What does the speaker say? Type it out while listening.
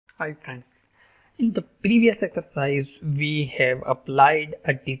Hi friends, in the previous exercise we have applied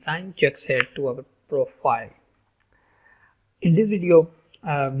a design check set to our profile. In this video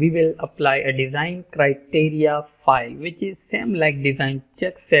we will apply a design criteria file which is same like design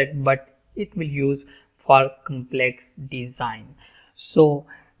check set but it will use for complex design. So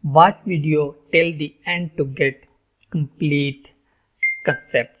watch video till the end to get complete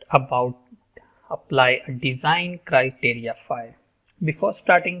concept about apply a design criteria file. Before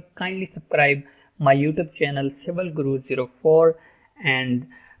starting, kindly subscribe my YouTube channel Civil Guru 04 and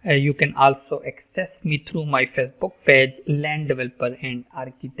you can also access me through my Facebook page Land Developer and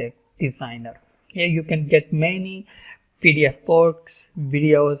Architect Designer. Here you can get many PDF books,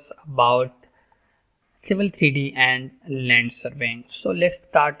 videos about civil 3D and land surveying. So let's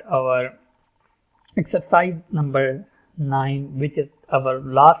start our exercise number 9, which is our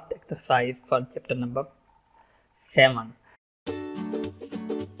last exercise for chapter number 7.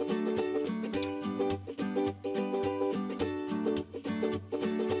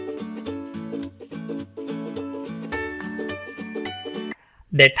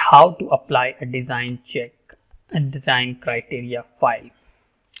 That how to apply a design check and design criteria file.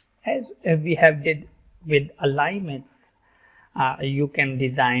 As we have did with alignments, you can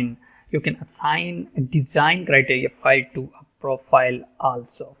assign a design criteria file to a profile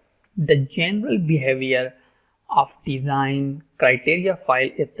also. The general behavior of design criteria file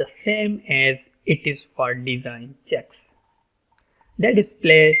is the same as it is for design checks. That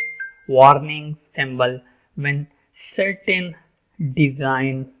displays warning symbol when certain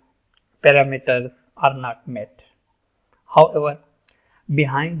design parameters are not met. However,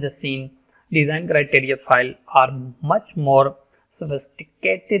 behind the scene, design criteria files are much more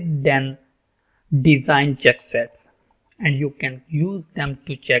sophisticated than design check sets, and you can use them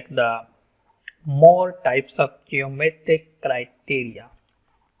to check the more types of geometric criteria.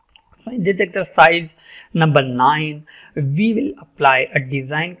 So in this exercise number 9, we will apply a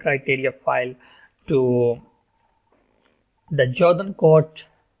design criteria file to the Jordan code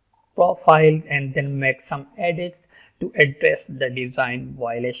profile and then make some edits to address the design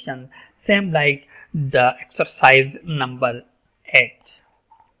violation, same like the exercise number 8.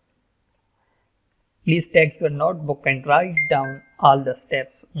 Please take your notebook and write down all the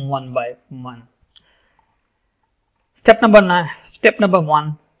steps one by one. Step number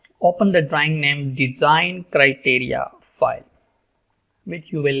 1, open the drawing name design criteria file,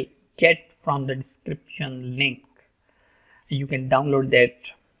 which you will get from the description link. You can download that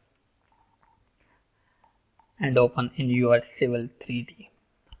and open in your Civil 3D.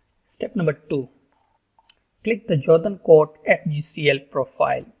 Step number 2, click the Jordan Code FGCL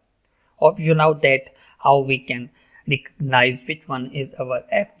profile. Hope you know that how we can recognize which one is our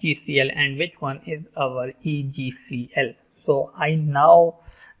FGCL and which one is our EGCL. So I know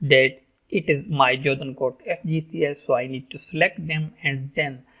that it is my Jordan Code FGCL, so I need to select them and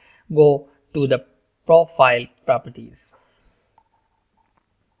then go to the profile properties.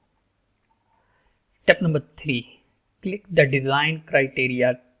 Step number 3, click the design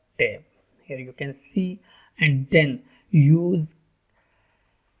criteria tab. Here you can see, and then use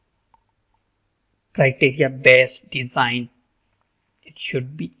criteria based design. It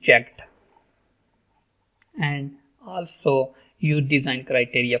should be checked, and also use design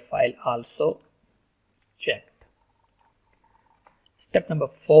criteria file also checked. Step number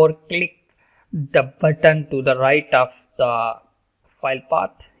 4, click the button to the right of the file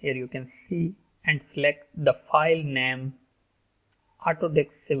path. Here you can see, and select the file name AutoCAD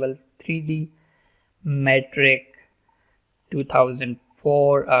Civil 3D Metric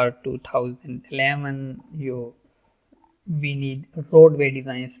 2004 or 2011. We need roadway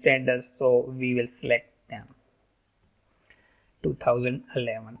design standards, so we will select them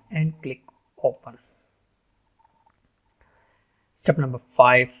 2011 and click open. Step number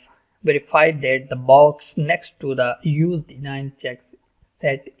 5, verify that the box next to the use design checks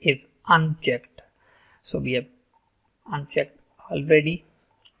set is unchecked. So we have unchecked already.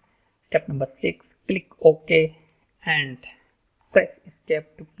 Step number 6, click OK and press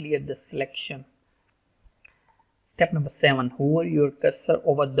escape to clear the selection. Step number 7, hover your cursor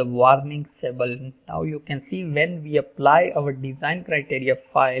over the warning symbol. Now you can see when we apply our design criteria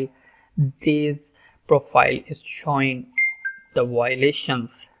file, this profile is showing the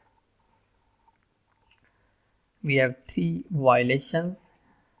violations. We have 3 violations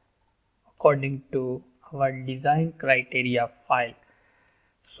according to our design criteria file.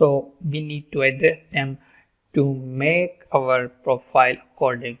 So we need to address them to make our profile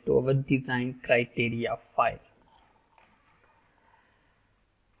according to our design criteria file.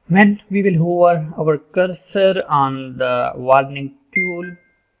 When we will hover our cursor on the warning tool,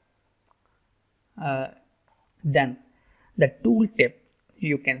 Then the tooltip,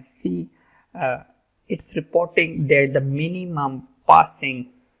 you can see it's reporting that the minimum passing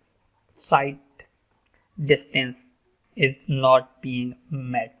site distance is not being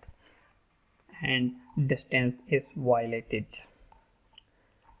met and distance is violated.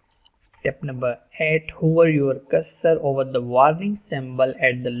 Step number 8, hover your cursor over the warning symbol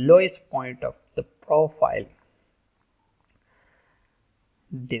at the lowest point of the profile.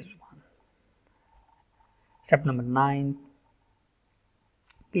 This one. Step number 9,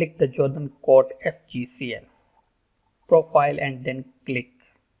 click the Jordan Code FGCL profile and then click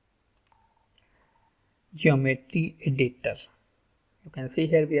Geometry Editor. You can see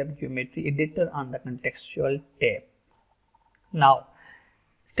here we have Geometry Editor on the contextual tab. Now,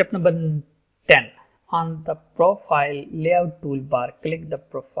 step number 10, on the profile layout toolbar, click the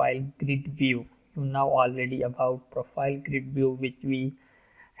profile grid view. You know already about profile grid view, which we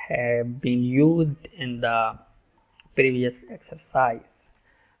have been used in the previous exercise.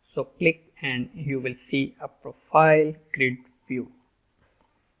 So click and you will see a profile grid view.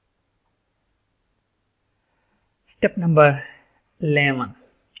 Step number 11,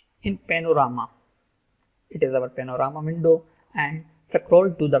 in panorama, it is our panorama window, and scroll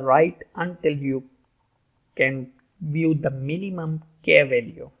to the right until you can view the minimum K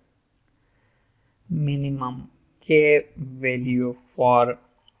value. Minimum K value for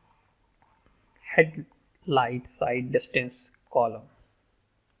headlight side distance column,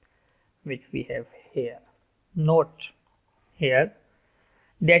 which we have here. Note here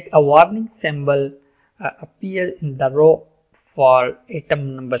that a warning symbol appears in the row for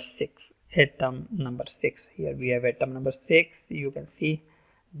atom number 6. Atom number 6. Here we have atom number 6. You can see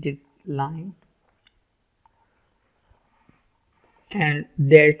this line, and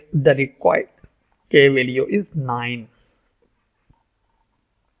that the required K value is 9,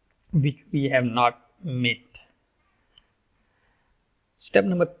 which we have not met. Step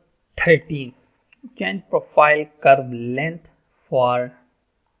number 13, change profile curve length for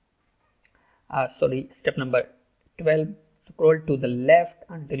step number 12, scroll to the left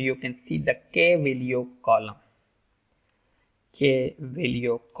until you can see the K value column. K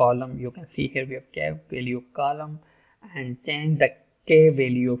value column, you can see here we have K value column, and change the K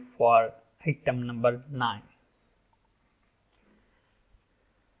value for item number 9.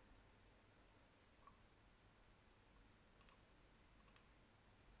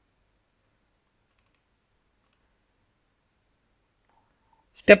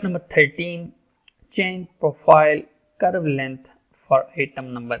 Step number 13, change profile curve length for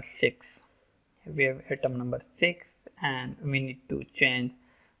item number 6. We have item number 6 and we need to change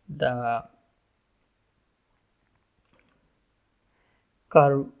the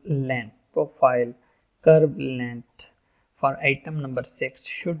curve length. Profile curve length for item number 6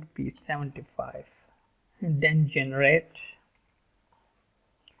 should be 75, and then generate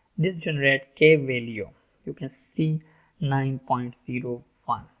K value. You can see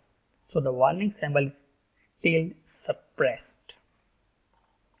 9.01. So the warning symbol is still suppressed.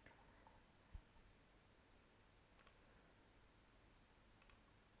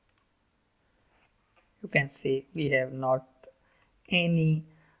 You can see we have not any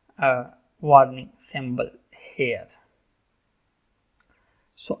warning symbol here.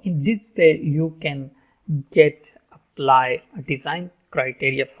 So in this way you can apply a design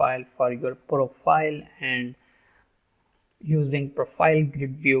criteria file for your profile, and using profile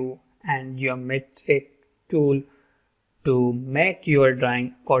grid view and geometric tool to make your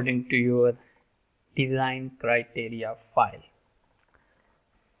drawing according to your design criteria file.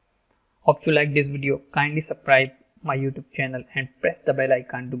 Hope you like this video. Kindly subscribe my YouTube channel and press the bell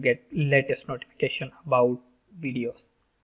icon to get latest notification about videos.